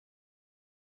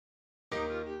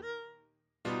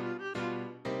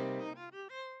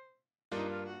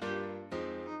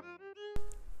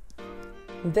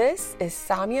This is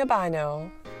Samia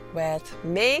Bano with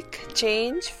Make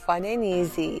Change Fun and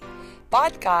Easy,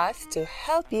 podcast to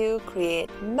help you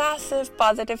create massive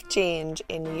positive change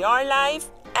in your life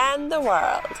and the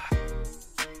world.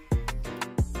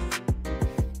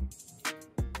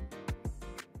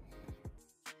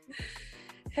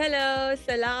 Hello,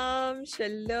 salam,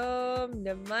 shalom,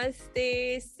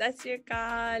 namaste,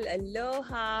 satyakal,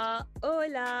 aloha,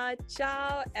 hola,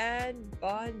 ciao, and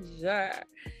bonjour.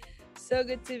 So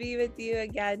good to be with you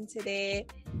again today.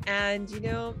 And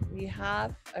we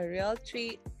have a real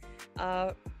treat.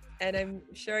 And I'm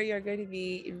sure you're going to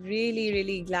be really,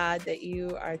 really glad that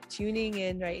you are tuning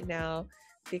in right now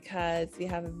because we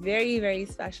have a very, very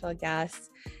special guest.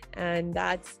 And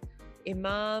that's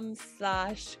Imam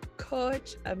 /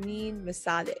 Coach Amiin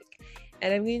Musaddiq.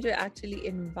 And I'm going to actually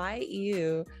invite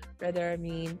you, Brother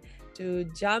Amiin, to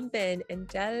jump in and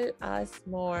tell us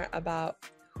more about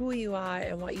who you are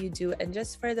and what you do. And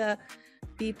just for the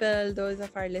people, those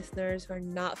of our listeners who are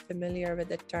not familiar with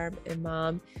the term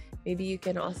Imam, maybe you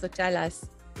can also tell us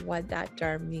what that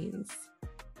term means.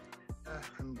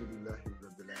 Alhamdulillah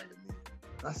Rabbil Alameen.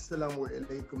 Assalamu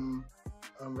alaikum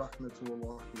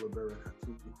rahmatullahi wa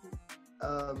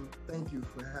barakatuh. Thank you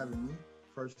for having me,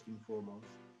 first and foremost.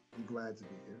 I'm glad to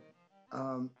be here.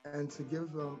 And to give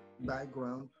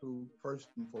background to, first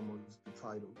and foremost, the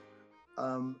title.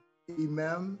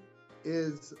 Imam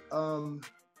is,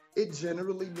 it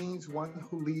generally means one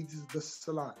who leads the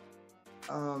salat.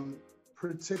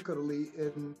 Particularly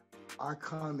in our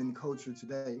common culture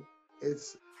today,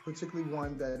 it's particularly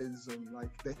one that is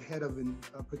like the head of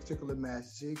a particular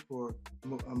masjid or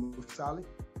Musaddiq.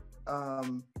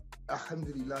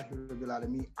 Alhamdulillah Rabbil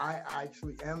Alameen. I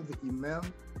actually am the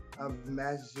Imam of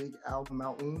Masjid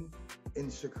Al-Ma'un in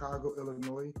Chicago,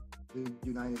 Illinois, the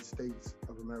United States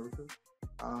of America.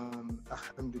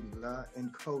 Alhamdulillah,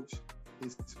 and coach,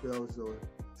 it spells or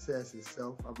says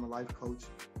itself. I'm a life coach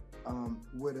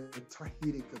with a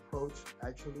Tahidic approach,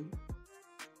 actually,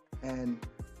 and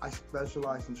I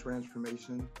specialize in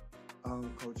transformation,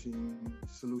 coaching,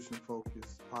 solution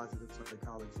focus, positive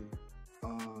psychology,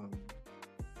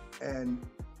 and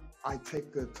I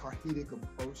take a Tahidic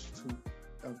approach to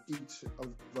each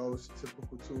of those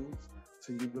typical tools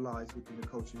to utilize within the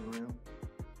coaching realm.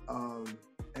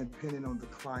 And depending on the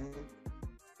client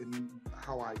and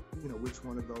how which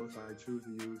one of those I choose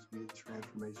to use, be it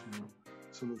transformational,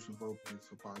 solution focus,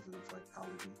 or positive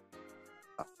psychology.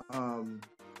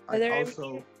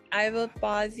 I will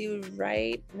pause you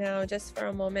right now just for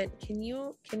a moment. Can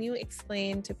you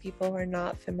explain to people who are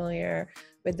not familiar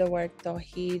with the word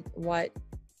Tawheed what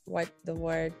the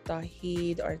word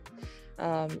Tawheed or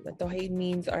Tawheed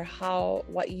means, or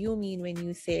what you mean when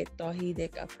you say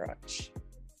Tawhidic approach?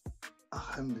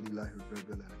 Alhamdulillah.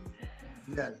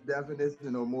 Yes,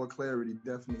 definition or more clarity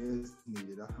definitely is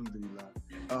needed. Alhamdulillah.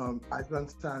 I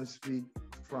sometimes speak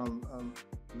from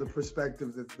the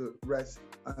perspective that the rest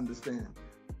understand.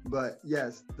 But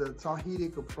yes, the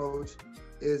Tawhidic approach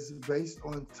is based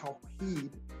on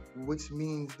Tawheed, which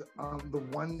means the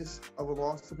oneness of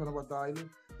Allah subhanahu wa ta'ala,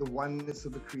 the oneness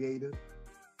of the Creator.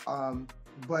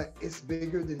 But it's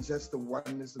bigger than just the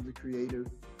oneness of the Creator.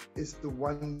 It's the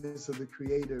oneness of the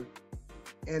Creator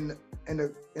in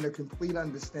a complete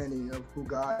understanding of who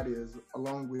God is,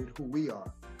 along with who we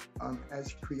are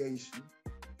as creation.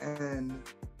 And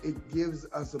it gives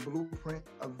us a blueprint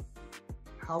of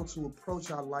how to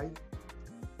approach our life.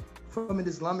 From an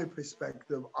Islamic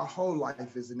perspective, our whole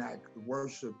life is an act of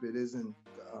worship. It isn't,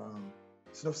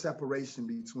 there's no separation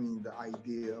between the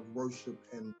idea of worship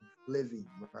and living,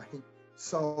 right?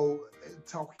 So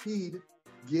Tawheed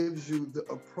gives you the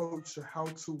approach to how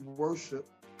to worship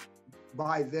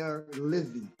by their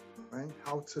living, right?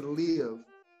 How to live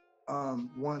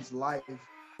one's life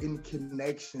in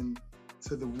connection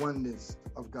to the oneness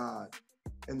of God,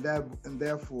 and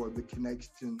therefore the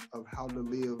connection of how to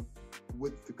live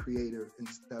with the Creator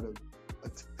instead of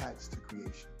attached to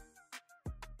creation.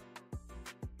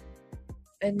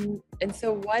 And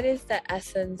so what is the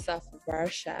essence of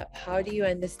worship? How do you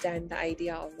understand the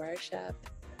idea of worship?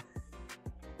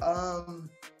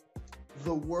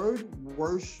 The word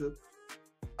worship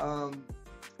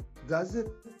doesn't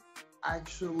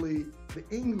actually, the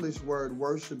English word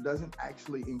worship doesn't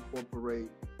actually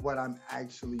incorporate what I'm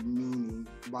actually meaning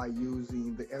by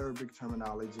using the Arabic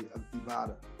terminology of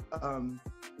ibadah.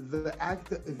 The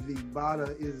act of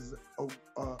ibadah is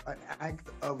an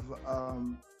act of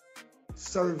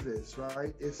service,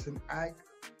 right? It's an act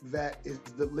that is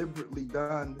deliberately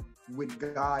done with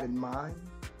God in mind.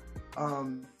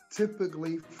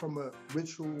 Typically from a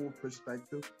ritual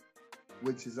perspective,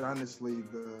 which is honestly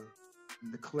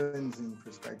the cleansing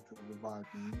perspective of our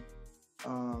being,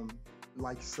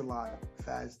 like salat,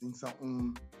 fasting,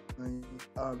 sa'um.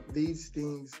 These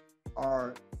things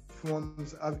are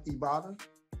forms of ibadah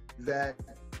that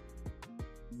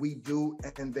we do,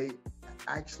 and they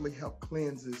actually help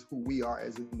cleanse us who we are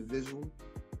as individuals,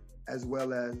 as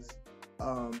well as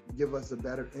give us a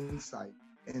better insight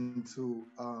into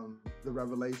the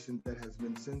revelation that has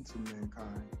been sent to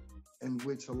mankind, in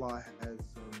which Allah has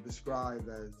described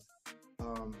as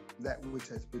that which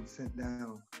has been sent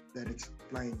down that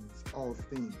explains all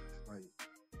things, right?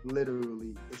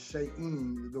 Literally,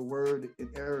 shay'in, the word in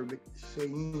Arabic,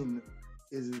 shay'in,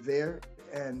 is there,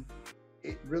 and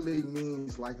it really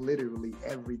means like literally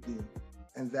everything.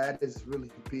 And that is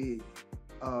really big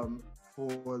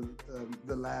for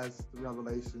the last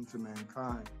revelation to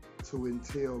mankind to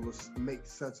entail or make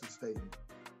such a statement.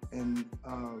 And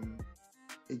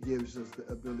it gives us the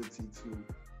ability to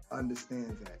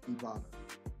understand that. Ibadah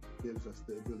gives us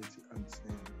the ability to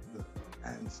understand the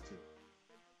answer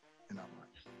in our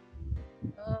life.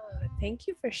 Oh, thank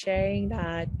you for sharing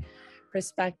that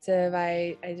perspective.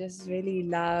 I just really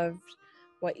loved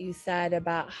what you said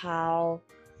about how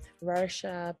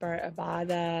worship or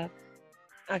ibadah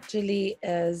actually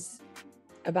is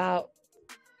about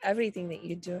everything that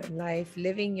you do in life,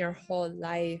 living your whole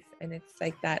life. And it's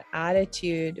like that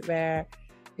attitude where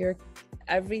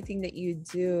everything that you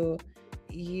do,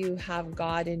 you have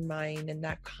God in mind, and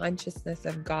that consciousness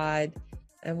of God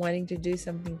and wanting to do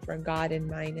something for God in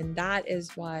mind. And that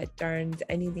is what turns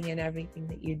anything and everything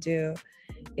that you do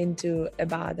into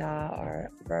ibadah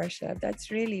or worship. That's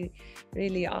really,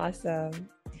 really awesome.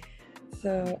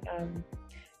 So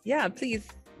yeah, please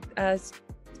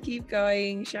keep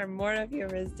going, share more of your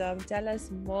wisdom. Tell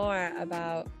us more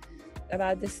about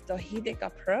this Tawhidic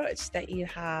approach that you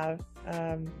have.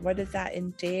 What does that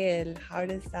entail? How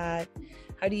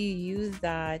do you use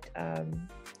that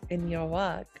in your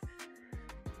work?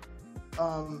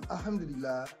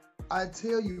 Alhamdulillah, I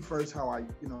tell you first how I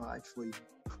actually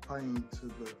came to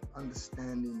the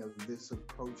understanding of this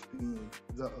approach being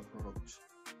the approach.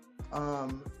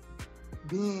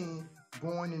 Being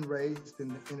born and raised in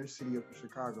the inner city of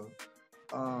Chicago,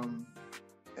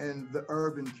 and the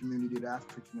urban community of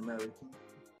African American,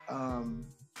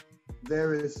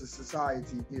 there is a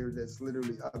society here that's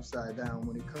literally upside down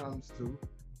when it comes to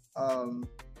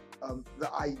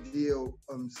the ideal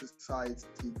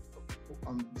society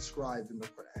described in the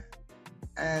Quran.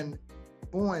 And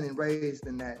born and raised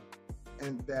in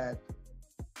that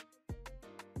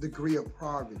degree of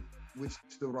poverty, which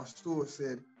the Rasul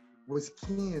said was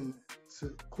kin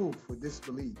to kufr,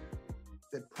 disbelief,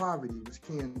 that poverty was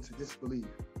kin to disbelief.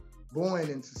 Born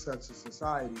into such a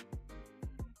society,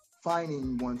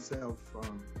 finding oneself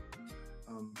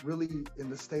really in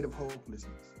the state of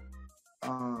hopelessness,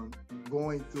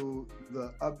 going through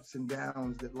the ups and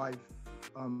downs that life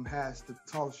has to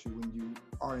toss you when you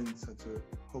are in such a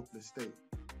hopeless state.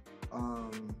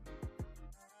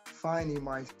 Finding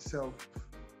myself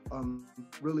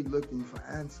really looking for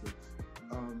answers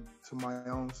to my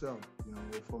own self,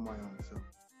 or for my own self.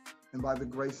 And by the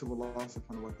grace of Allah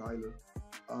subhanahu wa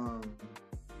ta'ala,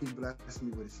 He blessed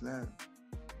me with Islam.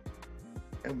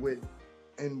 And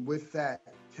with that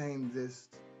came this,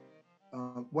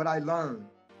 what I learned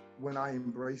when I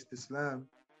embraced Islam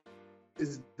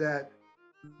is that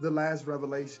the last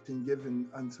revelation given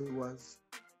unto us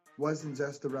wasn't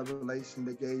just a revelation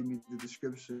that gave me the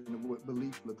description of what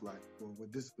belief looked like or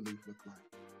what disbelief looked like.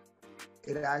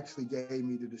 It actually gave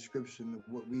me the description of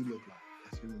what we look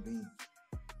like as human beings.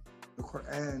 The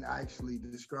Quran actually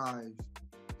describes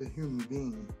the human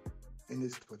being in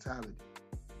its totality.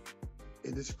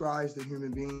 It describes the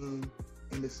human being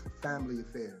in its family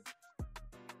affairs.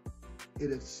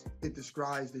 It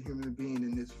describes the human being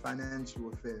in his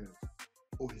financial affairs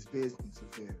or his business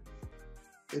affairs.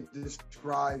 It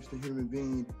describes the human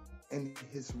being in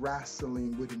his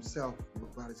wrestling with himself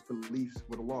about his beliefs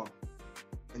with Allah,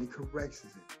 and he corrects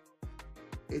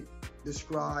it. It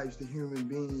describes the human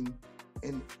being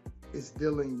in is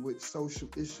dealing with social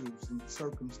issues and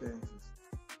circumstances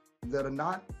that are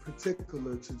not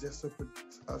particular to just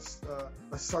a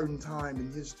certain time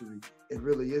in history. It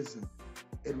really isn't.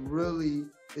 It really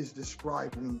is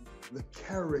describing the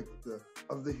character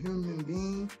of the human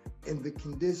being in the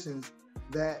conditions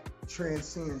that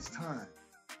transcends time,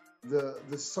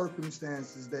 the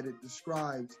circumstances that it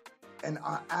describes, and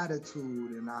our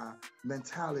attitude and our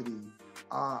mentality,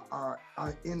 our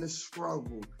inner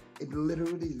struggle. It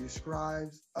literally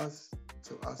describes us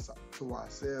to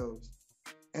ourselves.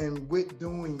 And with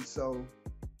doing so,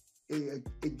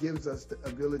 it gives us the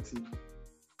ability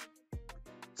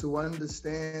to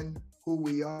understand who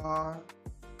we are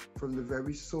from the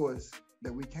very source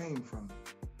that we came from,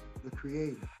 the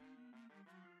Creator.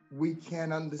 We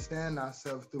can't understand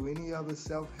ourselves through any other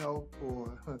self-help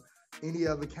or any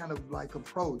other kind of like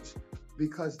approach,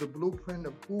 because the blueprint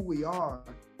of who we are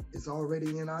is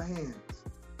already in our hands.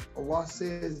 Allah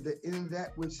says that in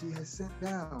that which He has sent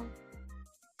down,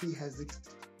 He has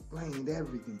explained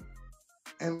everything.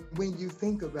 And when you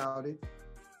think about it,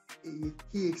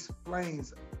 He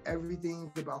explains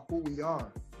everything about who we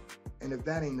are. And if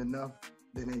that ain't enough,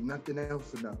 then ain't nothing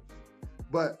else enough.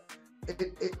 But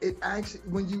it actually,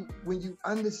 when you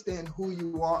understand who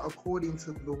you are according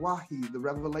to the Wahi, the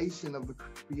revelation of the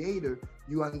Creator,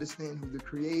 you understand who the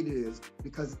Creator is,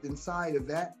 because inside of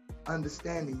that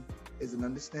understanding is an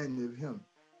understanding of Him.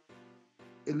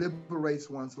 It liberates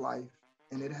one's life,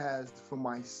 and it has, for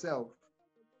myself,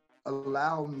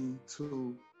 allowed me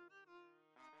to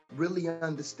really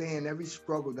understand every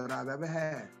struggle that I've ever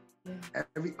had,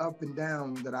 every up and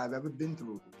down that I've ever been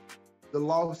through, the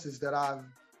losses that I've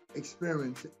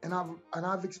experienced, and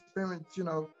I've experienced,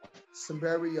 some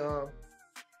very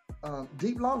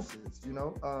deep losses.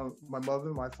 My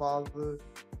mother, my father,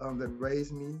 that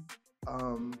raised me,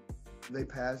 they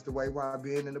passed away while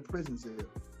being in a prison cell,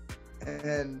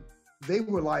 and they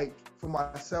were like, for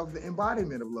myself, the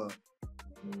embodiment of love.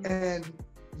 And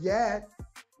yet,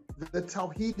 the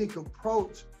Tawhidic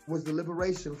approach was the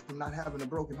liberation from not having a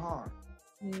broken heart.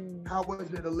 How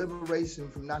was it a liberation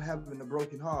from not having a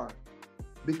broken heart?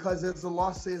 Because as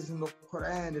Allah says in the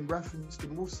Quran in reference to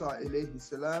Musa alayhi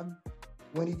salam,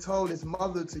 when he told his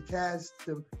mother to cast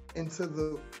him into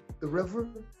the river,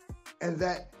 and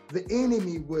that the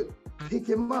enemy would pick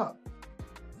him up,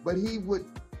 but he would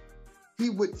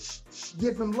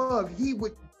give him love. He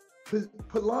would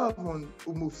put love on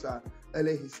Musa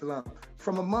alayhi salam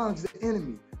from amongst the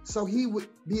enemy. So he would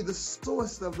be the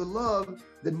source of the love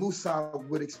that Musa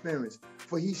would experience.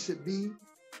 For he should be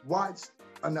watched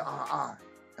under our eye,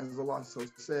 as Allah so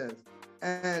says.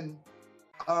 And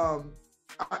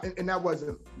that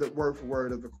wasn't the word for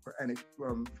word of the Quranic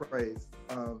phrase,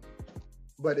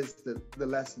 but it's the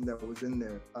lesson that was in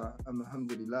there,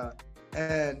 alhamdulillah.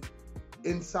 And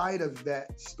inside of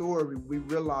that story, we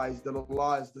realized that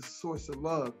Allah is the source of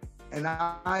love. And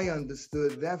I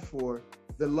understood, therefore,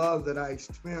 the love that I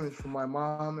experienced from my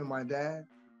mom and my dad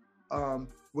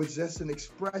was just an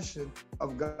expression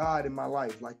of God in my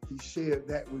life. Like He shared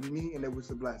that with me, and it was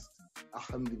a blessing,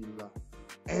 alhamdulillah.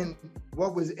 And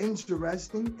what was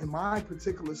interesting in my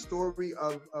particular story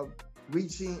of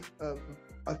reaching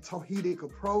a Tawhidic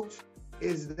approach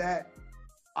is that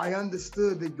I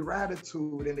understood that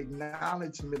gratitude and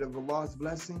acknowledgement of Allah's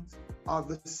blessings are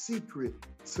the secret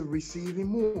to receiving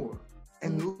more.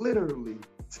 And literally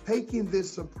taking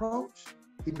this approach,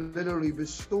 He literally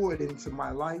restored into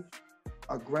my life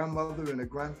a grandmother and a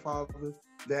grandfather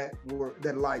that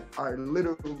are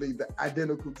literally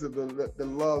identical to the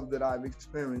love that I've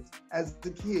experienced as a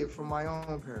kid from my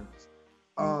own parents.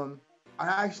 I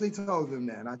actually told them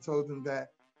that. I told them that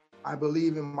I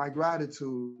believe in my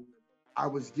gratitude. I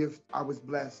was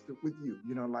blessed with you.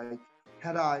 Like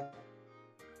had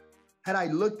I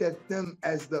looked at them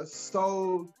as the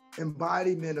sole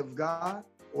embodiment of God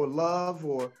or love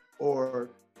or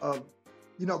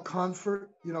comfort,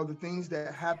 the things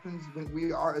that happens when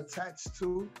we are attached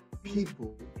to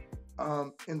people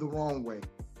in the wrong way.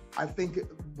 I think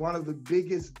one of the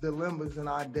biggest dilemmas in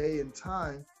our day and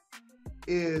time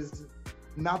is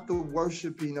not the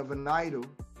worshiping of an idol,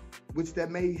 which that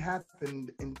may happen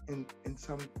in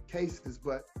some cases,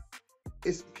 but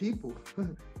it's people.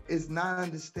 It's not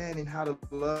understanding how to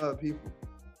love people.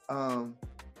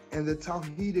 And the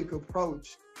Tawhidic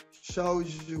approach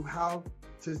shows you how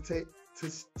to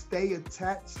stay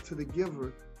attached to the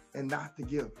giver and not the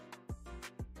gift.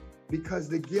 Because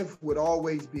the gift would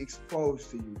always be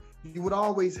exposed to you. You would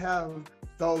always have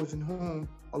those in whom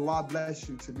Allah bless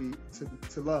you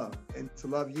to love and to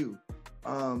love you,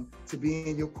 to be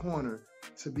in your corner,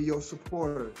 to be your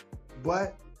supporter.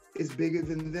 But it's bigger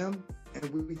than them, and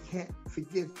we can't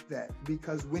forget that,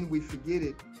 because when we forget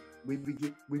it, we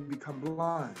become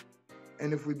blind.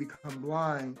 And if we become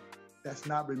blind, that's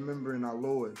not remembering our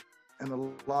Lord. And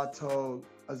Allah told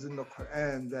us in the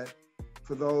Quran that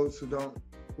for those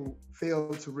who fail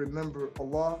to remember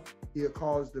Allah, He will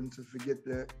cause them to forget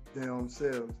their own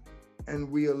selves. And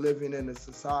we are living in a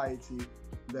society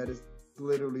that is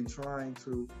literally trying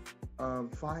to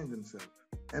find themselves.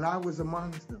 And I was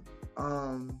amongst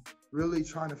them, really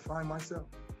trying to find myself.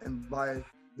 And by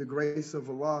the grace of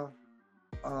Allah,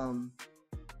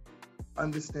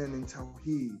 understanding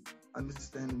Tawheed,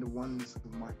 understanding the oneness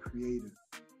of my Creator,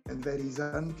 and that He's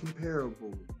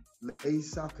uncomparable,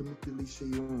 Laysa kamithlihi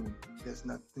shay'un. There's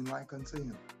nothing like unto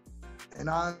him. And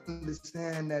I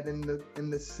understand that in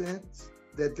the sense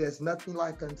that there's nothing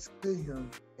like unto him,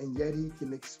 and yet he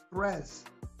can express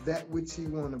that which he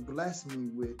want to bless me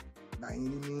with by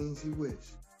any means he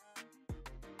wish.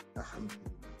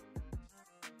 Alhamdulillah.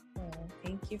 Oh,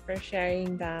 thank you for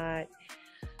sharing that.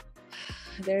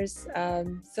 There's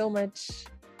so much,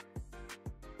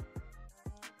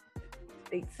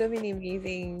 like so many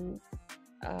amazing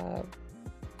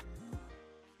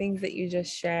things that you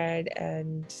just shared,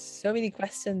 and so many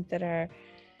questions that are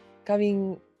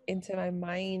coming into my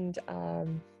mind.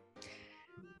 And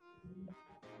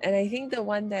I think the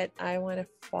one that I want to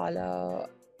follow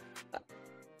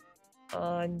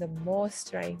on the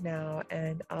most right now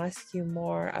and ask you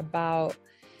more about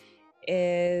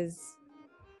is,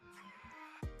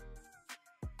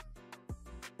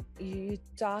 you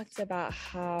talked about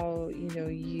how,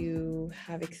 you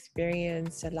have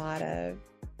experienced a lot of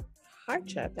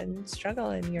hardship and struggle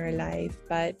in your life,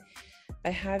 but by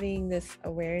having this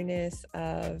awareness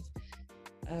of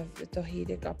the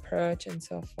Tawhidic approach and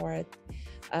so forth,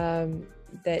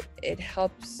 that it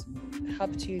helped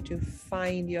you to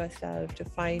find yourself, to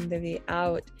find the way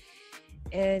out.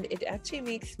 And it actually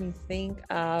makes me think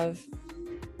of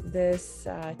this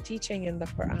teaching in the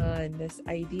Quran, this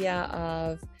idea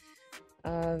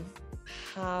of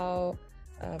how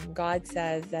God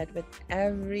says that with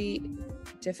every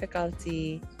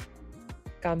difficulty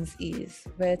comes ease.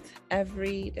 With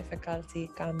every difficulty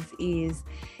comes ease.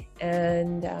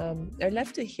 And I'd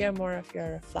love to hear more of your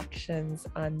reflections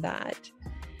on that.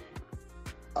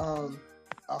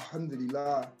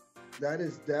 Alhamdulillah, that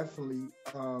is definitely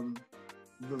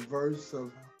the verse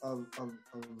of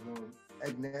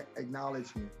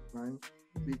acknowledgement, right?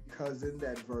 Because in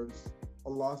that verse,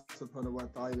 Allah subhanahu wa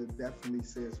ta'ala definitely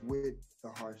says with the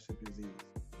hardship is ease.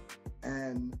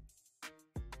 And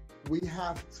we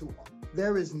have to,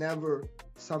 there is never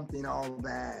something all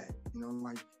bad,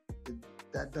 like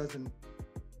that doesn't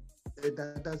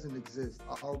exist.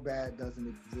 All bad doesn't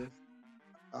exist.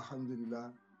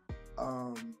 Alhamdulillah.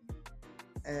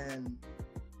 And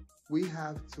we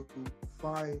have to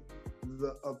find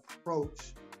the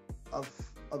approach of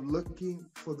looking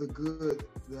for the good,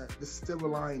 the silver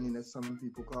lining, as some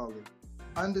people call it.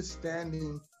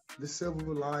 Understanding the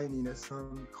silver lining, as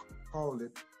some call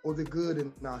it, or the good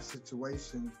in our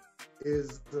situation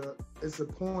is a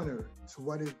pointer to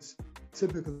what is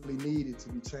typically needed to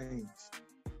be changed,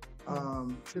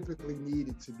 typically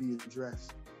needed to be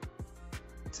addressed,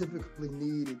 typically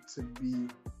needed to be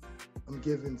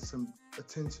given some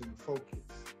attention, focus.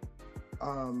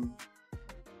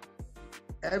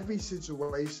 Every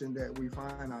situation that we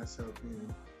find ourselves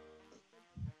in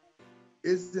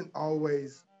isn't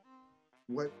always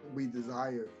what we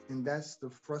desire, and that's the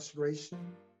frustration.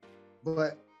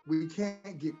 But we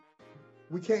can't get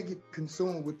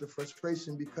consumed with the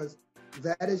frustration, because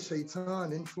that is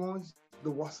shaitan influence,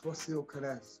 the waswasil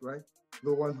kanas, right?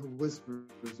 The one who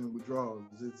whispers and withdraws.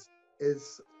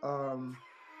 It's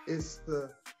the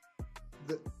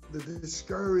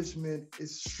discouragement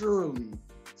is surely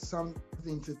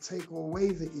something to take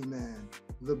away the iman,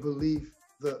 the belief,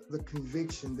 the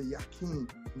conviction, the yaqeen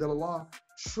that Allah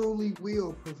truly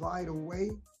will provide a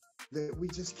way that we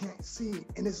just can't see.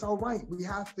 And it's all right. We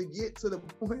have to get to the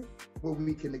point where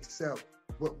we can accept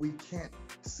what we can't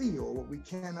see or what we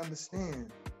can't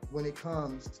understand when it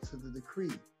comes to the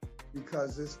decree,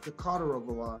 because it's the qadr of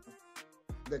Allah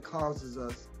that causes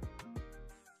us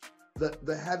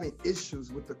the having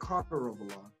issues with the qadr of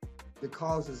Allah that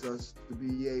causes us to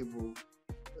be able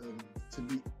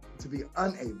to be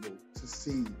unable to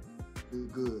see the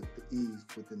good, the ease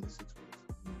within the situation.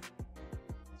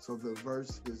 So the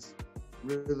verse is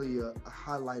really a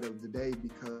highlight of the day,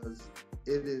 because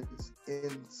it is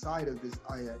inside of this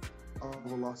ayat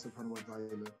of Allah subhanahu wa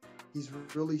ta'ala. He's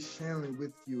really sharing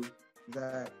with you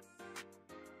that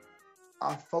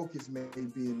our focus may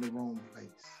be in the wrong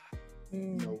place.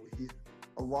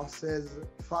 Allah says,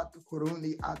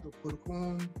 "Fatukuruni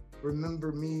atukurkum,"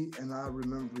 remember me and I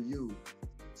remember you.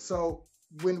 So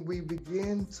when we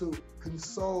begin to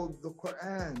console the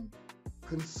Quran,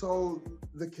 console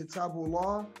the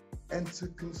Kitabullah, and to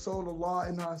console Allah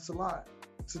in our salat,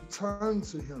 to turn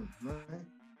to Him, right?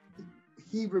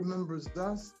 He remembers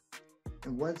us,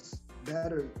 and what's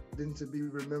better than to be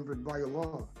remembered by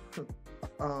Allah,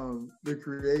 the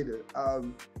Creator?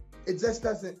 It just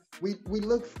doesn't. We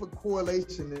look for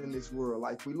correlation in this world.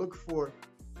 Like we look for,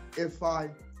 if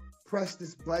I press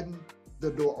this button,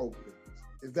 the door opens.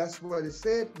 If that's what it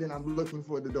said, then I'm looking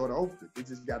for the door to open. It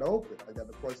just got to open. I got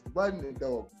to press the button and the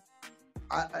door open.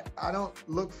 I don't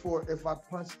look for, if I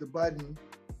punch the button,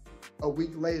 A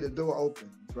week later, door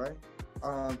opens, right?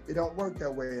 It don't work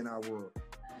that way in our world,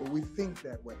 but we think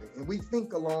that way, and we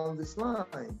think along this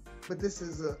line. But this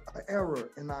is an error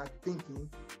in our thinking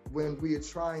when we are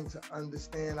trying to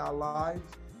understand our lives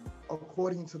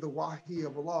according to the wahi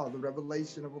of Allah, the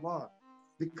revelation of Allah,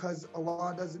 because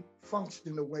Allah doesn't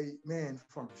function the way man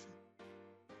functions.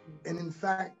 And in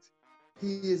fact,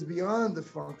 he is beyond the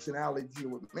functionality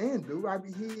of what man do. I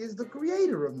mean, he is the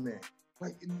creator of man.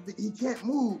 Like, he can't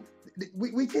move.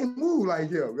 We can't move like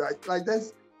him, right? Like,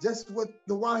 that's just what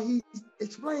the Wahi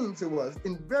explained to us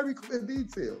in very clear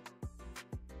detail.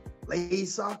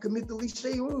 There's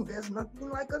nothing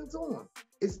like unto him.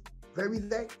 It's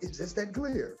just that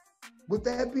clear. With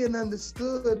that being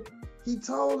understood, he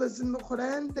told us in the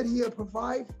Quran that he'll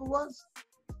provide for us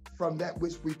from that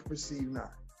which we perceive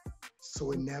not.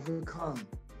 So it never comes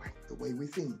like the way we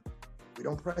think. We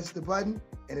don't press the button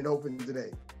and it opens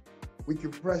today. We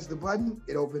can press the button,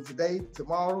 it opens today,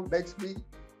 tomorrow, next week.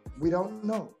 We don't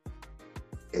know.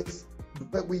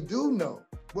 But we do know.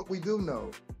 What we do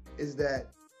know is that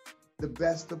the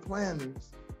best of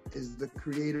planners is the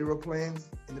creator of plans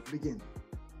in the beginning.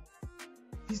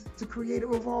 He's the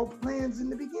creator of all plans in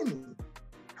the beginning.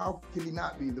 How can he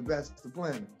not be the best of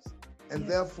planners? And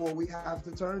therefore, we have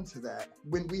to turn to that.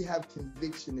 When we have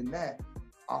conviction in that,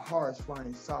 our hearts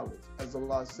find solace. As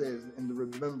Allah says, in the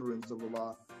remembrance of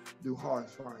Allah, do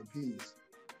hearts find peace.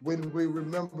 When we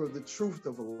remember the truth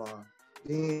of Allah,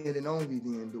 then and only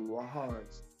then do our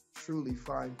hearts truly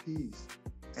find peace.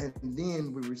 And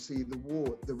then we receive the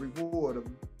reward of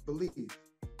belief.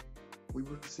 We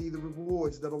receive the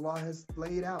rewards that Allah has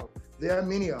laid out. There are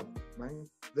many of them, right?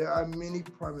 There are many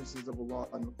promises of Allah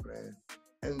in the Quran,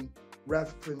 and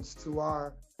reference to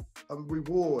our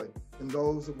reward. And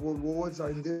those rewards are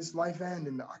in this life and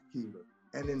in the Akhirah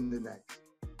and in the next.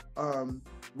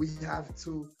 We have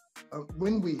to,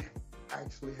 when we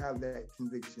actually have that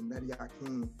conviction, that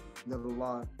yaqeen, that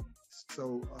Allah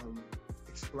so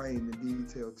explained in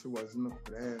detail to us in the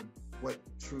Quran, what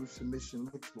true submission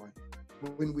looks like.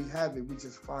 When we have it, we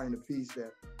just find a peace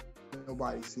that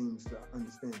nobody seems to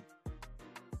understand.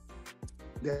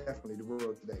 Definitely the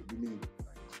world today, we need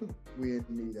it. We're in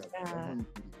need of it. Yeah.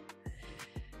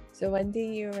 So one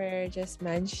thing you were just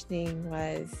mentioning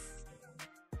was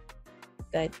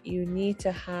that you need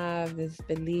to have this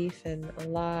belief in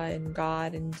Allah and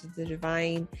God and the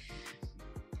divine.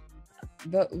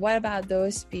 But what about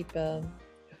those people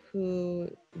who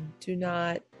do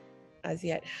not as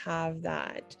yet have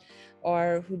that,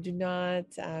 or who do not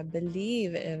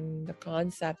believe in the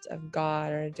concept of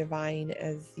God or divine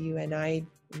as you and I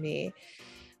may?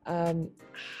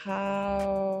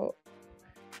 How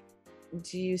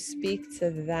do you speak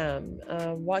to them?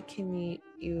 What can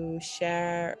you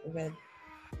share with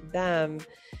them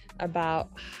about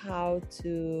how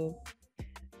to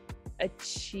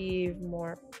achieve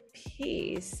more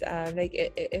peace, like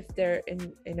if they're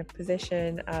in a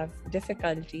position of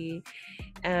difficulty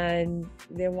and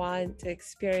they want to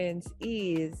experience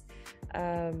ease?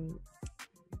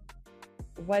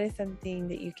 What is something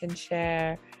that you can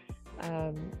share,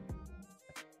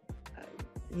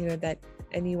 that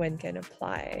anyone can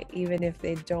apply, even if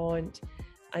they don't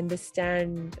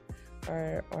understand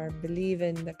or believe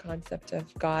in the concept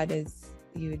of God as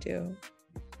you do?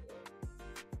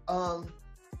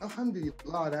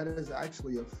 Alhamdulillah, that is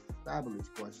actually a fabulous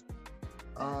question.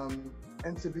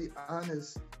 And to be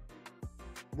honest,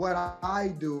 what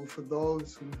I do for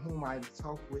those whom I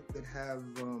talk with that have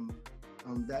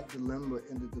that dilemma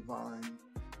in the divine,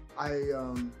 I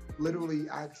literally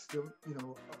ask them,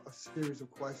 a series of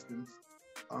questions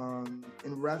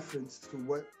in reference to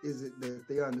what is it that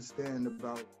they understand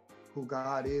about who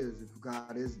God is and who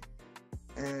God isn't.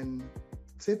 And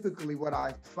typically what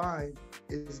I find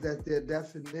is that their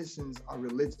definitions are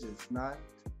religious, not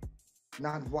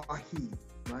wahi,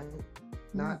 right?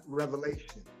 Not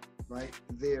revelation, right?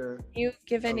 You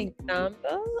give an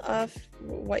example of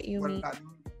what you mean? I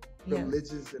mean,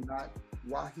 religious and not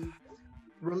wahi.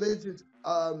 Religious,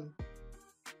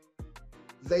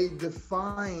 they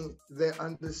define their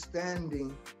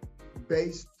understanding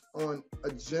based on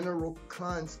a general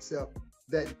concept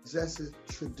that just is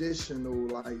traditional.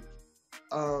 Like,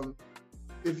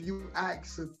 if you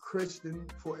ask a Christian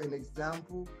for an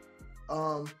example,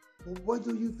 well, what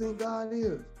do you think God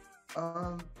is?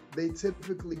 They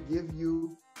typically give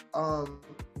you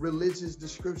religious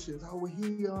descriptions. Oh, well,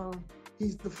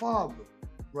 he's the Father,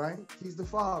 right? He's the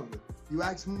Father. You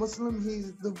ask Muslim,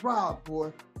 he's the Rabb,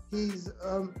 or he's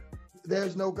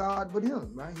there's no God but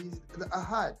him, right? He's the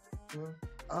Ahad.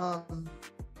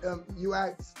 You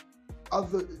ask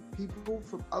other people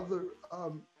from other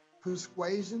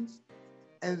persuasions,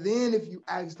 And then if you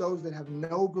ask those that have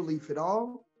no belief at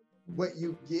all, what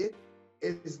you get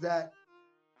is that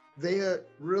they're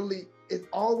really,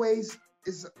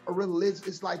 it's a religion.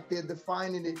 It's like they're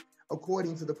defining it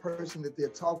according to the person that they're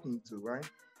talking to, right?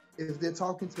 If they're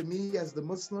talking to me as the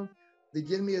Muslim, they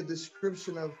give me a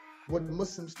description of what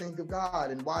Muslims think of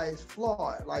God and why it's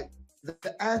flawed. Like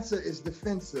the answer is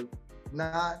defensive,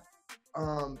 not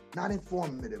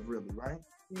informative, really, right?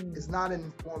 It's not an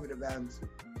informative answer.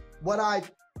 What I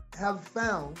have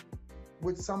found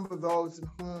with some of those in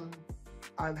whom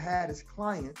I've had as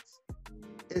clients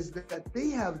is that they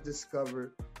have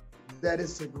discovered that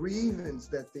it's a grievance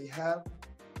that they have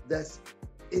that's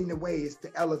in the way, it's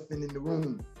the elephant in the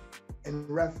room in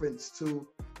reference to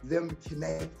them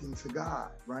connecting to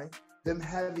God, right? Them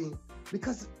having,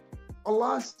 because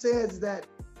Allah says that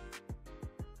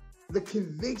the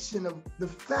conviction of the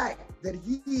fact that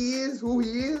He is who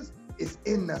He is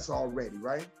in us already,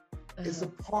 right? It's a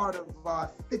part of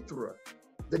our fitra,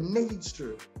 the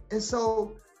nature. And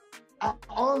so I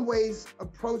always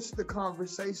approach the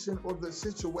conversation or the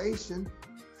situation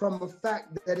from a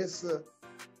fact that it's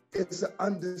an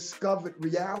undiscovered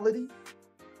reality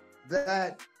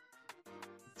that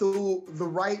through the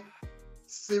right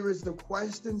series of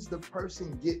questions, the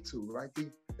person get to, right?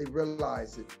 They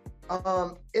realize it.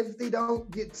 If they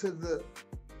don't get to the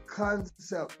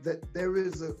concept that there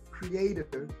is a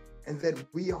creator and that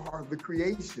we are the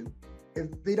creation, if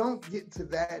they don't get to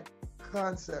that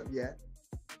concept yet,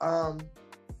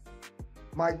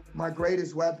 my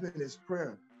greatest weapon is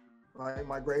prayer, right?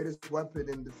 My greatest weapon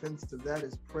in defense of that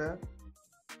is prayer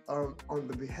on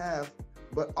the behalf,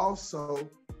 but also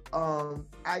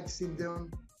asking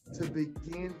them to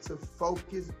begin to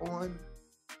focus on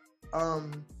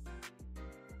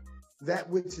that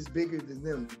which is bigger than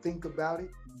them. Think about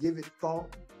it, give it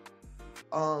thought,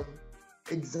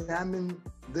 examine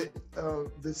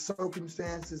the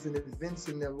circumstances and events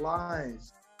in their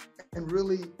lives, and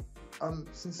really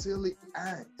sincerely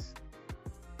ask,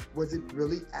 was it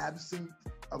really absent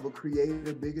of a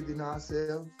creator bigger than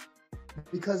ourselves?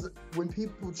 Because when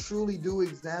people truly do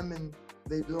examine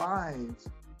their lives,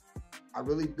 I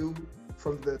really do,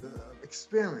 from the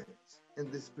experience in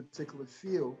this particular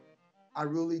field, I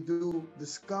really do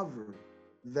discover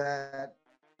that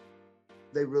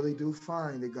they really do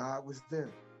find that God was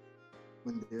there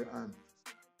when they're honest.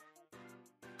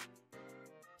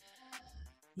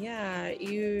 Yeah,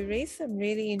 you raised some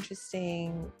really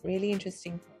interesting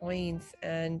points.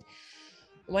 And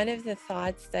one of the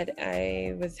thoughts that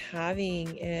I was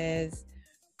having is,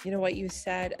 what you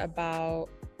said about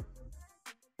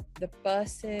the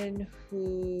person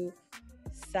who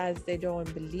says they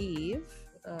don't believe,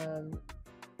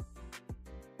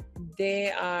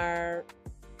 they are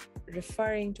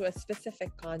referring to a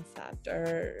specific concept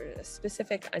or a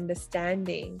specific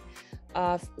understanding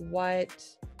of what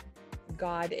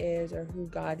God is or who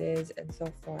God is and so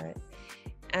forth.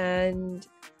 And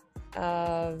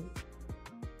I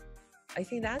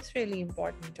think that's really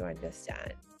important to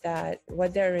understand, that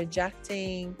what they're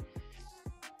rejecting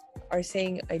or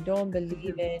saying I don't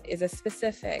believe in is a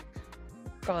specific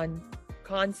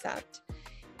concept.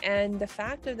 And the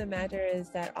fact of the matter is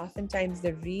that oftentimes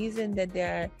the reason that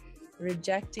they're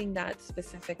rejecting that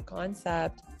specific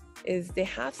concept is they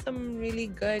have some really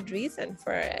good reason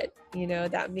for it,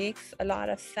 that makes a lot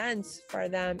of sense for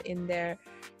them in their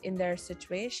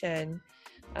situation.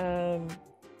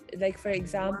 Like, for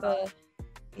example,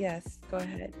 yes, go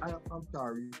ahead. I'm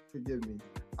sorry, forgive me.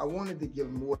 I wanted to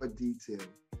give more detail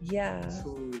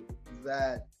to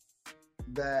that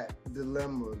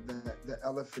dilemma, the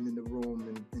elephant in the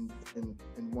room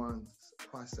in one's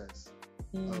process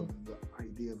of the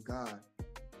idea of God.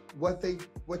 What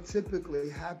typically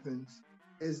happens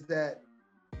is that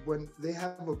when they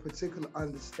have a particular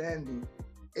understanding,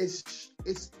 it's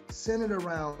centered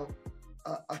around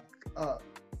a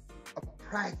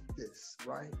practice,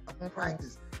 right? A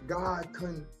practice. God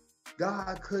couldn't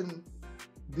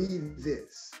be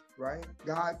this, right?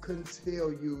 God couldn't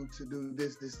tell you to do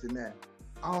this, and that.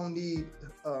 I don't need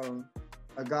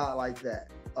a God like that.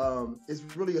 It's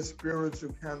really a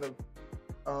spiritual kind of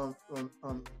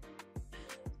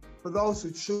for those who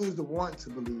choose to want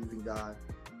to believe in God,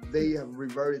 they have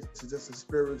reverted to just a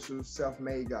spiritual,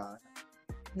 self-made God.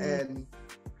 And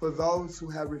for those who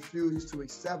have refused to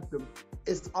accept Him,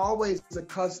 it's always a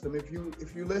custom. If you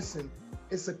listen,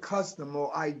 it's a custom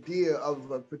or idea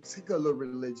of a particular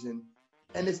religion,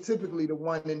 and it's typically the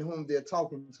one in whom they're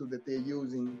talking to that they're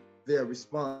using their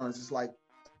response. It's like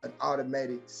an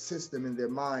automatic system in their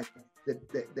mind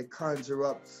that conjure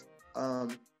up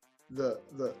the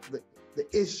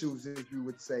issues, if you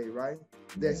would say, right?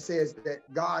 That says that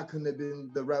God couldn't have been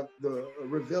the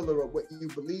revealer of what you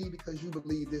believe because you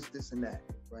believe this, this, and that,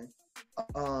 right?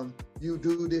 You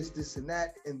do this, this, and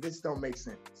that, and this don't make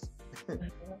sense.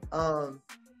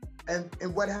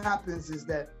 And what happens is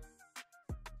that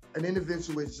an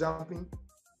individual is jumping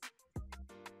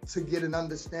to get an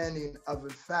understanding of a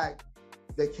fact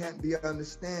that can't be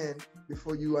understood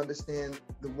before you understand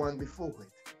the one before it.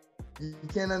 You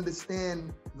can't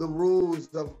understand the rules,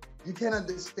 the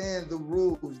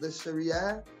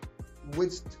Sharia,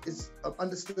 which is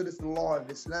understood as the law of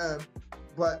Islam,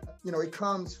 but it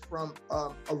comes from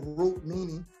a root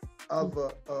meaning of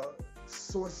a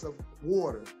source of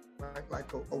water, right?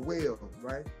 Like a well,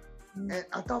 right? And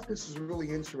I thought this was really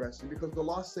interesting because the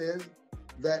law says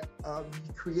that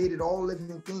He created all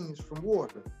living things from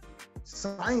water.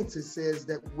 Scientist says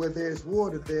that where there's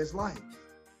water, there's life.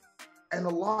 And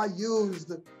Allah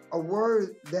used a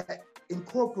word that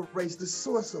incorporates the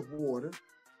source of water.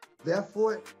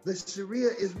 Therefore, the Sharia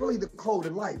is really the code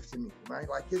of life to me, right?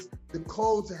 Like it's the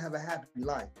code to have a happy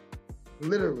life.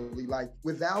 Literally, like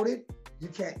without it,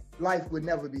 life would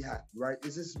never be happy, right?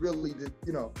 It's just really the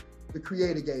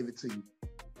Creator gave it to you.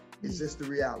 It's just the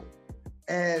reality.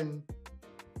 And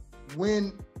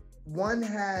when one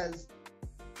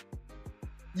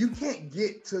you can't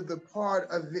get to the part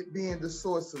of it being the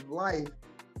source of life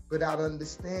without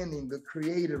understanding the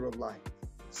Creator of life.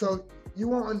 So you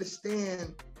won't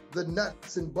understand the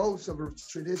nuts and bolts of a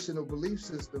traditional belief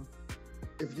system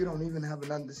if you don't even have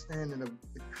an understanding of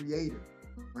the Creator,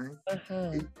 right?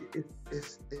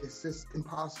 It's just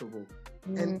impossible.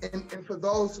 And for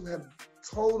those who have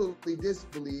totally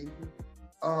disbelieved,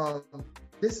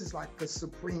 this is like a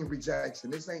supreme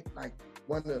rejection. This ain't like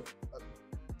one of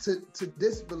to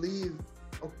disbelieve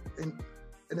in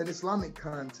an Islamic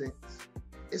context.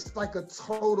 It's like a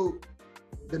total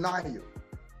denial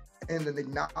and an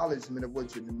acknowledgement of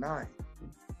what you're denying.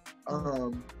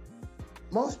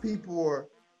 Most people are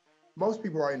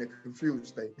in a confused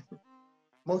state.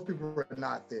 Most people are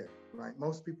not there, right?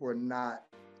 Most people are not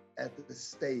at the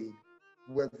stage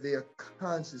where they're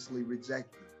consciously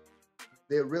rejecting.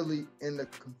 They're really in a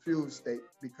confused state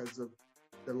because of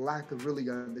the lack of really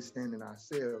understanding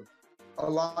ourselves.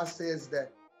 Allah says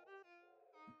that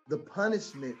the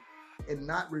punishment in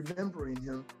not remembering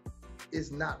Him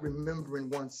is not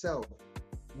remembering oneself.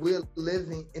 We're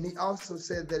living, and He also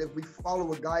said that if we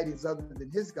follow a guidance other than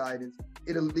His guidance,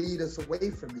 it'll lead us away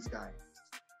from His guidance.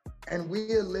 And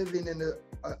we are living in a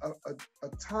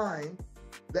time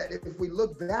that if we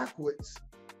look backwards,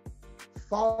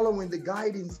 following the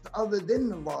guidance other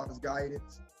than Allah's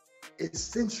guidance, it's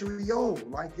century old.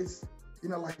 Like it's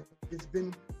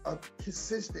been a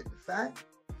consistent fact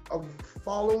of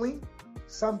following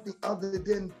something other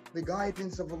than the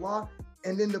guidance of Allah.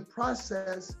 And in the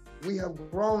process, we have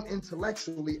grown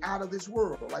intellectually out of this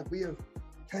world. Like we have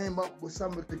came up with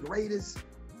some of the greatest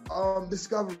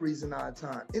discoveries in our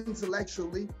time.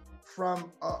 Intellectually,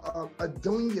 from a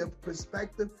dunya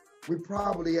perspective, we're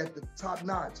probably at the top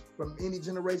notch from any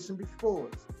generation before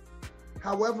us.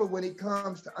 However, when it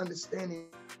comes to understanding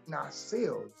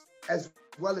ourselves, as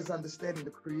well as understanding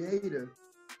the Creator,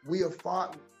 we are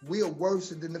worse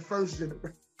than the first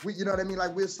generation. You know what I mean?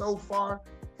 Like we're so far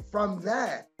from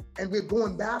that, and we're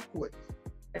going backwards.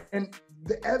 And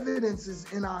the evidence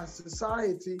is in our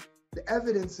society, the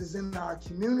evidence is in our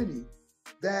community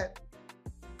that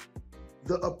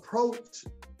the approach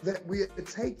that we are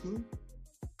taking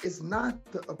is not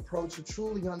the approach of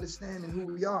truly understanding who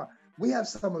we are. We have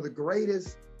some of the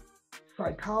greatest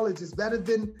psychologists, better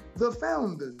than the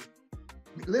founders.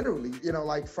 Literally,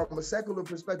 like from a secular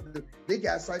perspective, they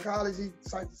got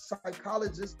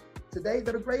psychologists today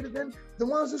that are greater than the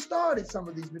ones who started some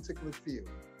of these particular fields.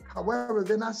 However,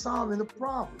 they're not solving the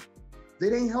problem.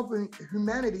 They ain't helping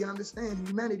humanity understand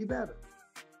humanity better.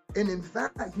 And in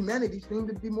fact, humanity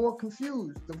seems to be more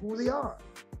confused of who they are.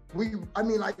 We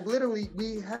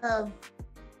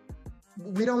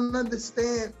don't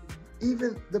understand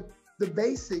even the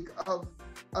basic of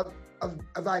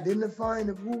identifying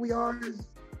of who we are as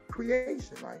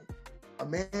creation. Like a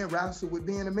man wrestled with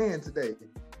being a man today.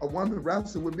 A woman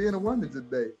wrestled with being a woman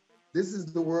today. This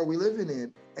is the world we're living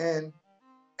in. And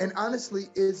honestly,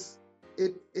 it's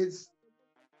the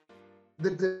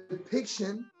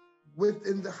depiction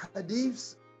within the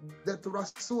hadiths that the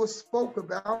Rasul spoke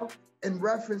about in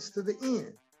reference to the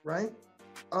end, right?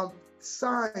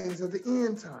 Signs of the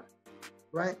end time,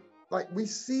 right? Like we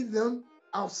see them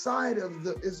outside of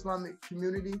the Islamic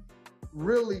community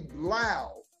really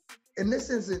loud. And this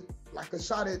isn't like a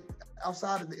shot at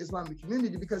outside of the Islamic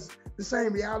community because the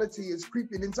same reality is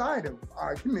creeping inside of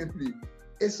our community.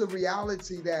 it's a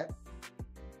reality that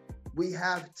we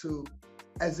have to,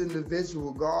 as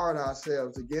individuals, guard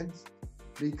ourselves against,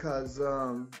 because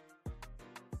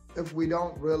if we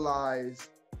don't realize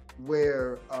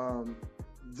where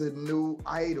the new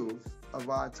idols of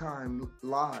our time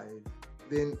lie,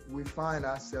 then we find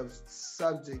ourselves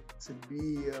subject to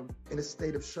be in a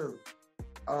state of shirk,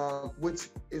 which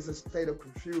is a state of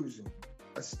confusion,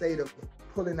 a state of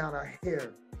pulling out our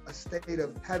hair, a state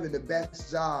of having the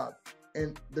best job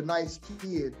and the nice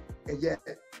kid, and yet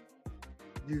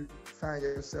you find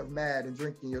yourself mad and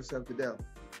drinking yourself to death.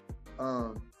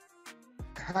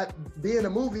 Being a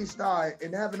movie star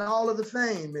and having all of the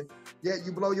fame, and yet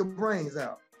you blow your brains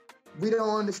out. We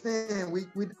don't understand.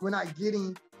 We're not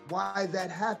getting why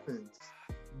that happens,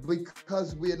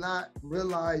 because we're not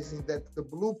realizing that the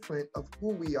blueprint of who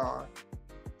we are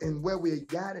and where we're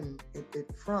getting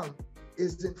it from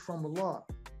isn't from Allah.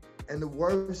 And the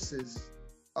worstest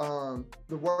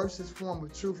form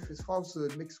of truth is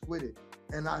falsehood mixed with it.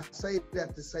 And I say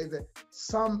that to say that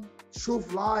some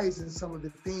truth lies in some of the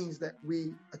things that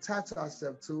we attach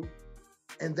ourselves to,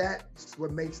 and that's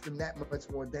what makes them that much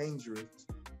more dangerous,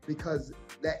 because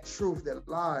that truth that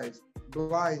lies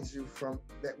blinds you from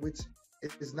that which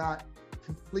is not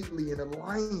completely in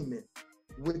alignment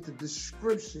with the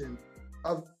description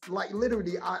of, like,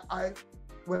 literally,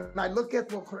 when I look at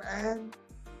the Quran,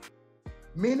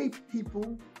 many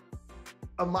people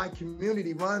of my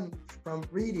community run from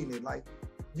reading it. Like,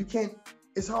 you can't,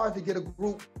 it's hard to get a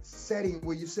group setting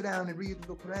where you sit down and read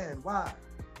the Quran. Why?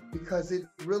 Because it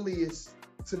really is,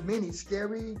 to many,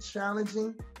 scary,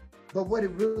 challenging, but what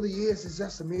it really is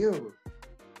just a mirror.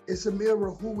 It's a mirror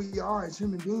of who we are as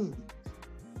human beings.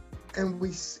 And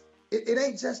it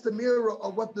ain't just a mirror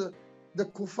of what the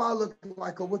kuffar look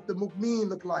like, or what the mu'min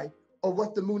look like, or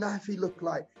what the munafi look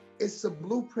like. It's a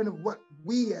blueprint of what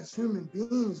we as human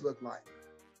beings look like.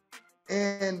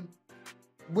 And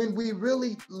when we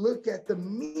really look at the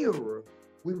mirror,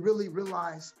 we really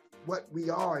realize what we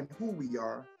are and who we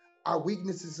are, our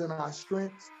weaknesses and our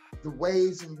strengths, the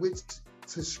ways in which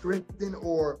to strengthen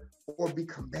or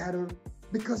become better.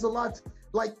 Because a lot,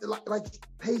 like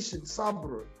patience,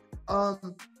 sabr,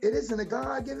 it isn't a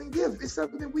God-given gift. It's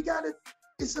something we gotta,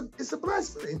 it's a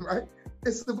blessing, right?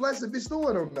 It's a blessing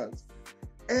bestowed on us.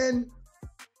 And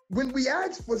when we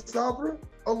ask for sabr,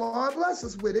 Allah bless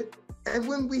us with it. And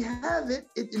when we have it,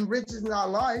 it enriches our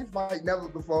life like never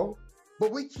before.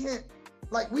 But we can't,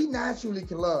 like, we naturally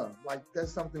can love. Like,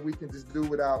 that's something we can just do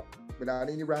without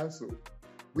any rasul.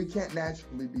 We can't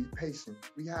naturally be patient.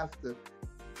 We have to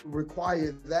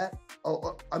require that,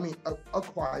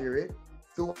 acquire it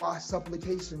through our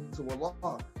supplication to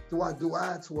Allah, through our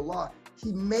dua to Allah.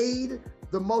 He made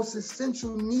the most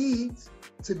essential needs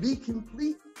to be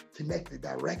complete connected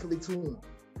directly to Him.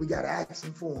 We got to ask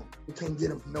Him for Him. We can't get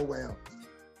Him from nowhere else.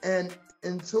 And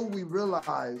until we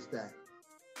realize that,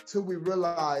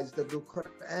 the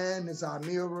Quran is our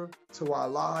mirror to our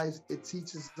lives, it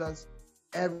teaches us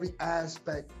every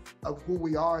aspect of who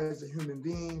we are as a human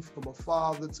being, from a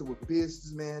father to a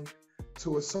businessman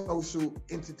to a social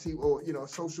entity, or a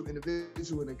social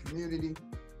individual in a community.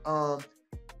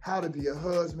 How to be a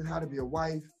husband, how to be a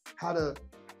wife, how to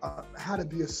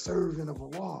be a servant of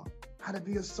Allah, how to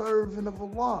be a servant of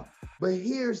Allah. But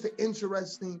here's the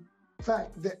interesting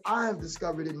fact that I have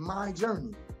discovered in my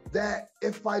journey, that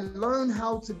if I learn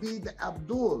how to be the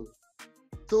Abdul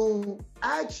through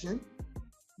action,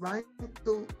 right,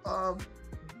 through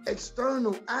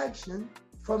external action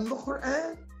from the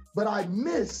Quran, but I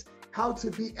miss how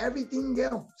to be everything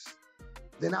else,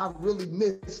 then I've really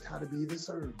missed how to be the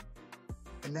servant.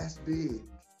 And that's big.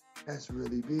 That's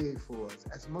really big for us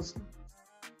as Muslims.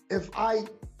 If I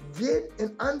get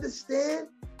and understand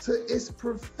to its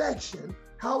perfection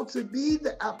how to be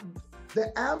the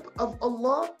app of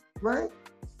Allah, right?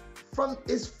 From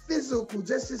its physical,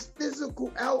 just its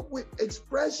physical outward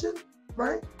expression,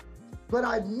 right? But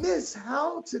I miss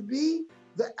how to be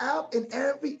the app in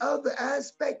every other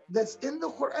aspect that's in the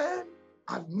Quran.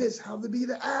 I've missed how to be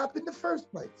the app in the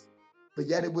first place. But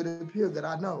yet it would appear that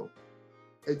I know.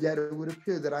 And yet it would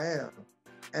appear that I am.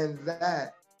 And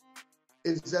that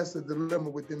is just a dilemma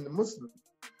within the Muslim.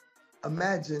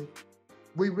 Imagine,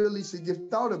 we really should give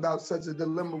thought about such a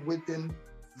dilemma within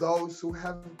those who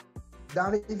have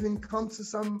not even come to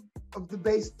some of the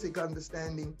basic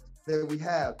understanding that we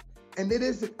have. And it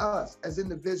isn't us as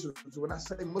individuals. When I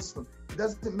say Muslim, it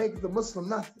doesn't make the Muslim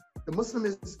nothing. The Muslim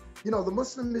is, the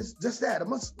Muslim is just that, a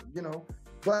Muslim,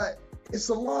 But it's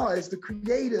Allah, it's the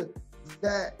Creator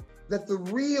that the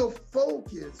real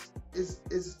focus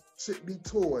should be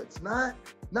towards. Not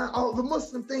the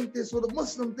Muslim think this, or the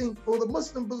Muslim think, or the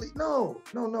Muslim believe. No.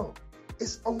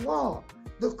 It's Allah,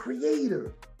 the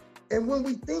creator. And when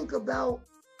we think about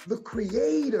the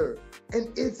creator,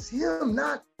 and it's him,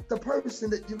 not the person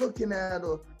that you're looking at,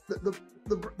 or the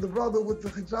brother with the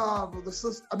hijab, or the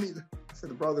sister, I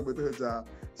said the brother with the hijab,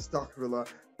 astaghfirullah.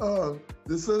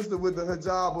 The sister with the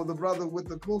hijab or the brother with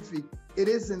the kufi, it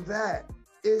isn't that.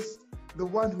 It's the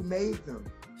one who made them,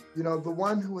 the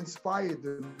one who inspired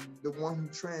them, the one who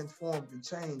transformed and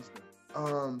changed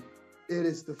them. It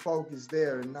is the focus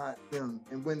there and not them.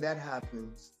 And when that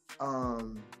happens,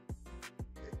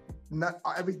 not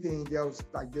everything else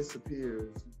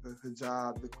disappears. The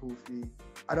hijab, the kufi.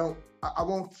 I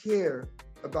won't care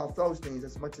about those things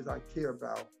as much as I care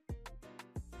about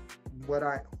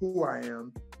who I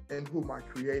am and who my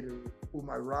creator, who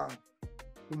my Rob,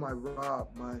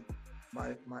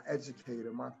 my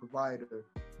educator, my provider,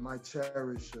 my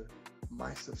cherisher,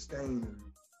 my sustainer,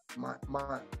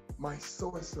 my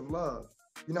source of love.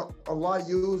 Allah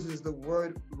uses the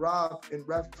word Rob in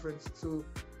reference to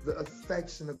the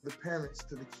affection of the parents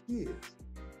to the kids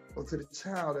or to the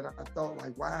child. And I thought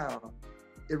wow,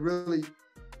 it really,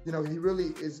 he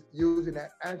really is using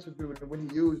that attribute. And when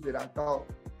he used it, I thought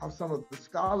how some of the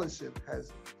scholarship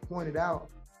has pointed out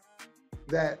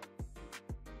that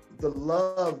the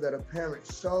love that a parent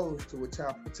shows to a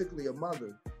child, particularly a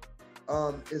mother,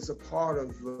 is a part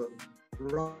of the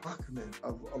rahmah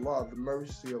of Allah, the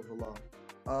mercy of Allah.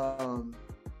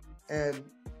 And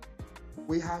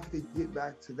we have to get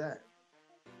back to that.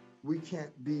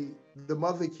 The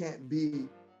mother can't be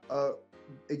an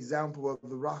example of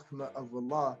the rahmah of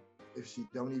Allah if she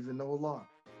don't even know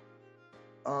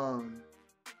Allah.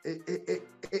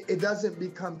 It doesn't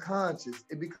become conscious,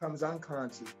 it becomes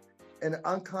unconscious. And the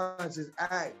unconscious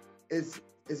act is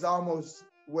almost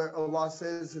where Allah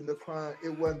says in the Quran,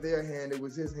 it wasn't their hand, it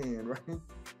was his hand, right?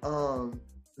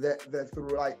 That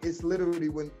through, it's literally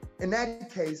when, in that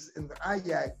case, in the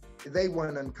ayat, they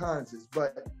weren't unconscious.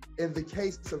 But in the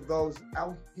case of those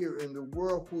out here in the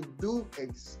world who do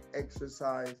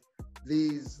exercise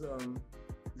these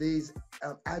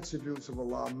attributes of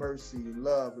Allah, mercy,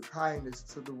 love, and kindness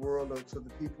to the world or to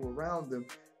the people around them,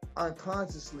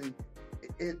 unconsciously,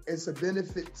 it's a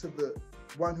benefit to the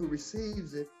one who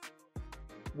receives it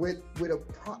with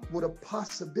a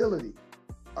possibility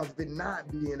of it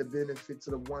not being a benefit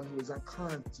to the one who is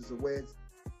unconscious, or where it's,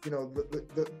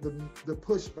 the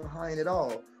push behind it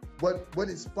all. What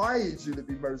inspires you to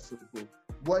be merciful?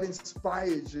 What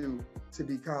inspires you to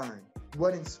be kind?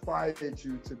 What inspired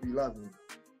you to be loving?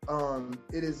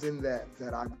 It is in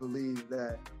that I believe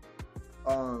that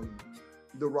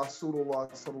the Rasulullah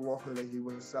sallallahu alaihi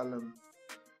wasallam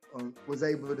was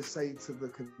able to say to the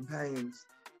companions,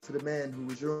 to the man who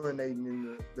was urinating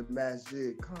in the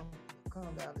masjid, calm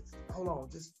down, hold on,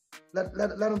 just let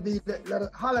him be,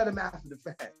 holler at him after the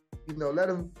fact, let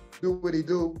him do what he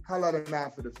do, holler at him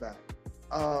after the fact.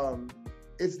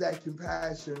 It's that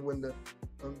compassion when the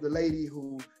lady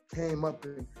who came up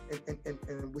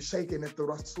and was shaking at the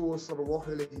Rasul sallallahu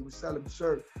alaihi wasallam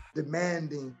shirt,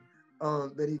 demanding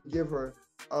that he give her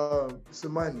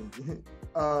some money.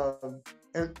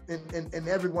 And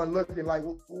everyone looking like,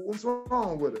 what's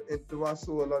wrong with her? And the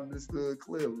Rasul understood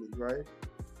clearly, right?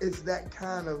 It's that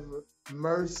kind of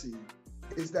mercy.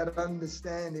 It's that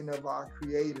understanding of our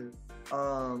Creator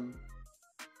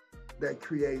that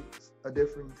creates a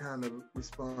different kind of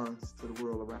response to the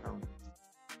world around us.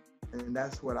 And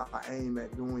that's what I aim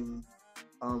at doing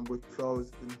with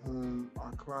those in whom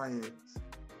our clients,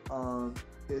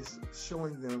 is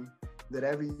showing them that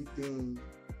everything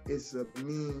is a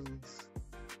means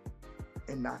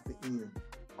and not the end.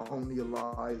 Only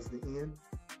Allah is the end,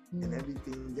 and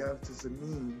everything else is a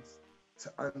means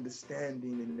to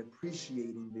understanding and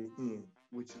appreciating the end,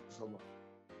 which is Allah.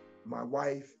 My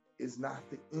wife is not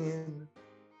the end.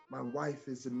 My wife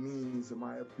is a means of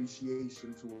my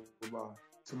appreciation to Allah,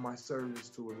 to my service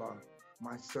to Allah,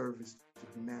 my service to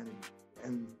humanity,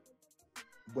 and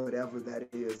whatever that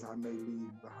is I may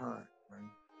leave behind, right?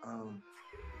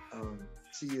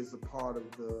 She is a part of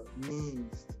the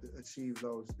means to achieve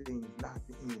those things, not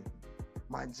the end.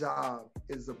 My job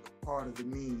is a part of the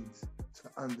means to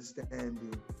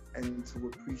understanding and to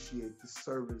appreciate the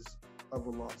service of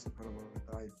Allah subhanahu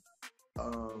wa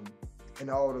ta'ala. And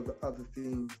all of the other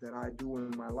things that I do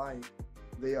in my life,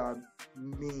 they are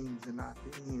means and not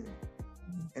the end.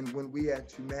 And when we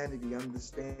as humanity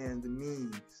understand the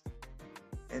means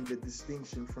and the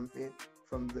distinction from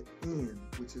the end,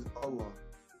 which is Allah,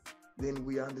 then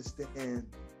we understand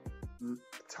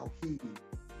Tawheed.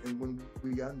 And when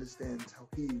we understand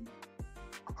Tawheed,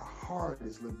 our heart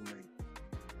is liberated.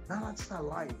 Not outside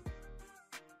life,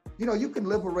 you can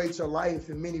liberate your life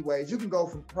in many ways. You can go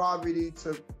from poverty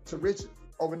to riches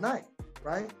overnight,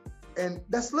 right? And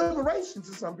that's liberation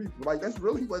to some people. Like, that's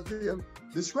really what they're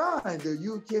describing. That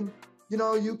you can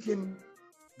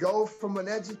go from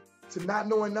to not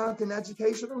knowing nothing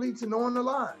educationally to knowing a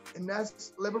lot. And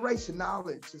that's liberation.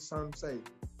 Knowledge, as some say,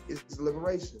 is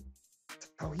liberation.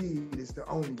 Tawheed is the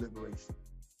only liberation.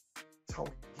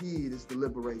 Tawheed is the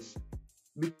liberation.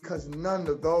 Because none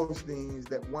of those things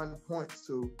that one points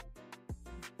to,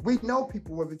 we know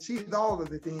people who have achieved all of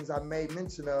the things I made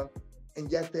mention of,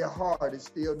 and yet their heart is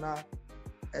still not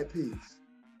at peace.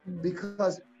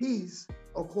 Because peace,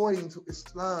 according to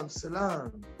Islam,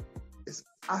 salam, is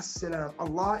as-salam.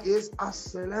 Allah is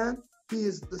as-salam. He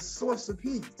is the source of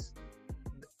peace.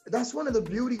 That's one of the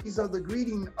beauties of the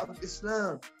greeting of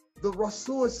Islam. The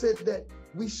Rasul said that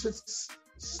we should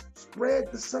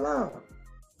spread the salam.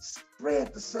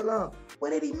 Spread the salam. What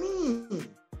did he mean?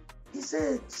 He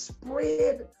said,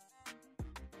 spread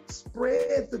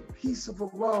the peace of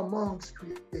Allah amongst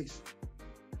creation.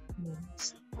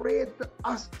 Spread the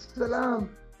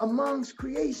as-salam amongst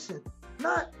creation.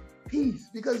 Not peace,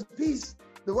 because peace,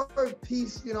 the word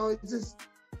peace, it's just,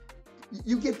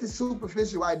 you get the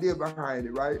superficial idea behind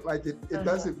it, right? Like it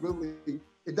doesn't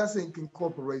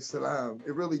incorporate salam.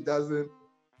 It really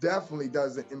definitely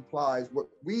doesn't imply what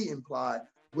we imply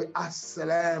with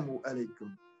assalamu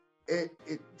alaikum. It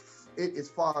is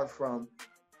far from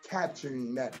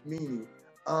capturing that meaning.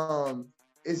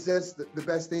 It's just the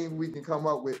best thing we can come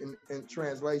up with in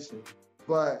translation.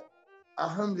 But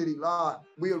alhamdulillah,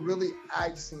 we are really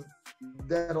asking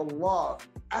that Allah,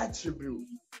 attribute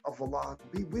of Allah,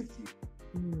 be with you.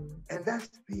 And that's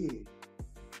big.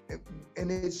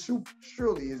 And it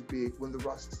surely is big when the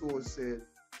Rasul said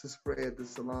to spread the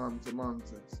salams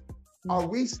amongst us. Are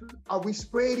we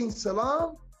spreading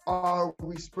salam, or are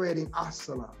we spreading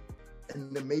as-salam?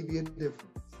 And there may be a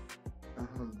difference.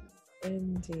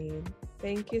 Indeed.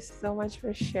 Thank you so much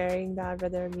for sharing that,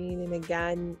 Brother Amiin. And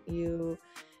again, you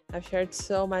have shared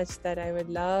so much that I would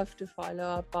love to follow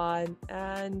up on.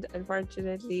 And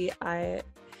unfortunately, I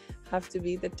have to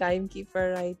be the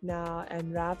timekeeper right now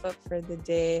and wrap up for the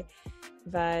day.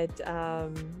 But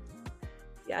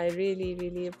yeah, I really,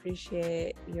 really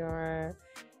appreciate your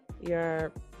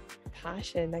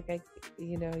passion, like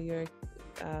your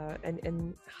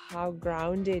and how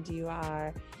grounded you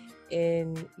are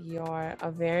in your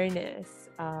awareness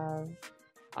of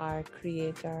our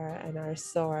creator and our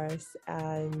source,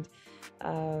 and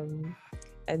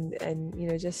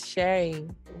just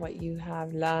sharing what you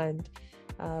have learned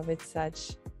with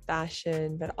such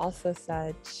passion, but also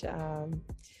such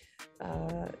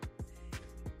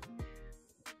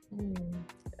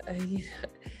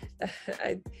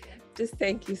I just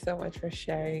thank you so much for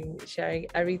sharing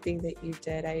everything that you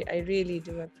did. I really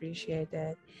do appreciate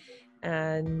it.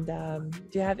 And do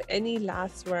you have any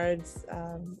last words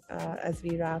as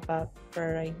we wrap up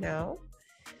for right now?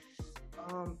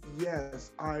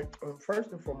 Yes, I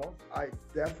first and foremost, I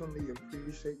definitely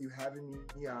appreciate you having me.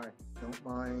 I don't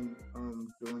mind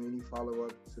doing any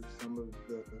follow-up to some of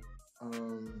the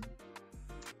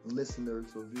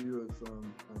listeners or viewers are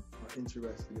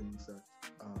interested in such.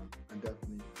 I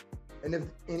definitely, and if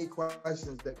any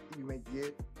questions that you may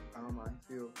get, I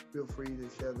feel free to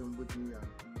share them with me. I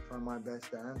try my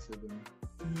best to answer them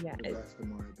to the best of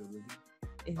my ability.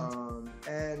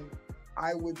 And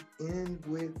I would end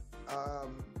with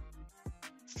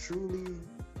truly,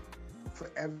 for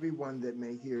everyone that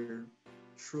may hear,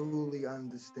 truly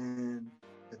understand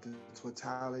that the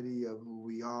totality of who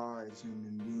we are as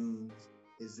human beings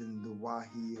is in the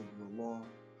wahi of Allah.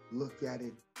 Look at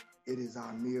it. It is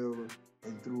our mirror,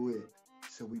 and through it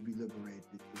shall we be liberated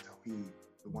through Tawheed,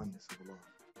 the oneness of Allah.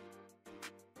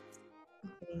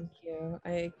 Thank you.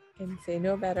 I can say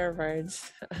no better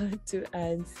words to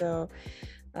end. So,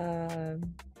 I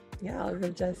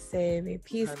will just say, may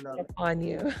peace be upon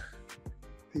you.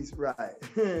 Peace, right.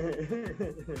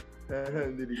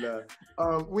 Alhamdulillah.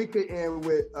 We could end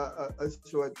with a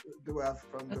short dua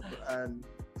from the Quran.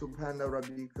 Subhana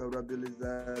rabbika rabbil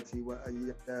izzati wa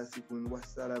yasifun wa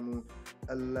salamun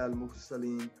ala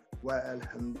al-mursalin wa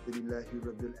alhamdulillahi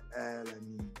rabbil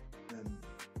alamin.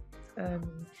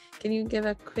 Can you give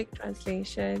a quick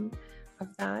translation of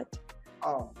that?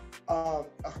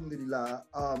 Alhamdulillah.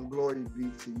 Glory be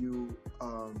to you.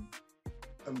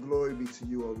 Glory be to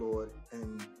you, O Lord,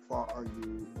 and far are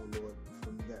you, O Lord,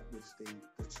 from that which they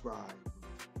describe.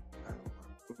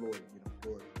 Glory,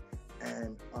 glory.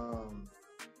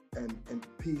 And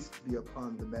peace be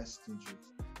upon the messengers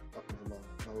of Allah,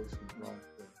 those who brought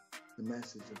the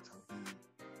message of Tawheed,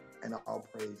 and all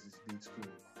praises be to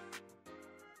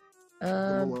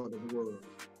Allah, the Lord of the world.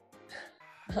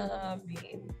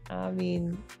 Amiin.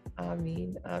 Amiin.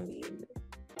 Amiin. Amiin.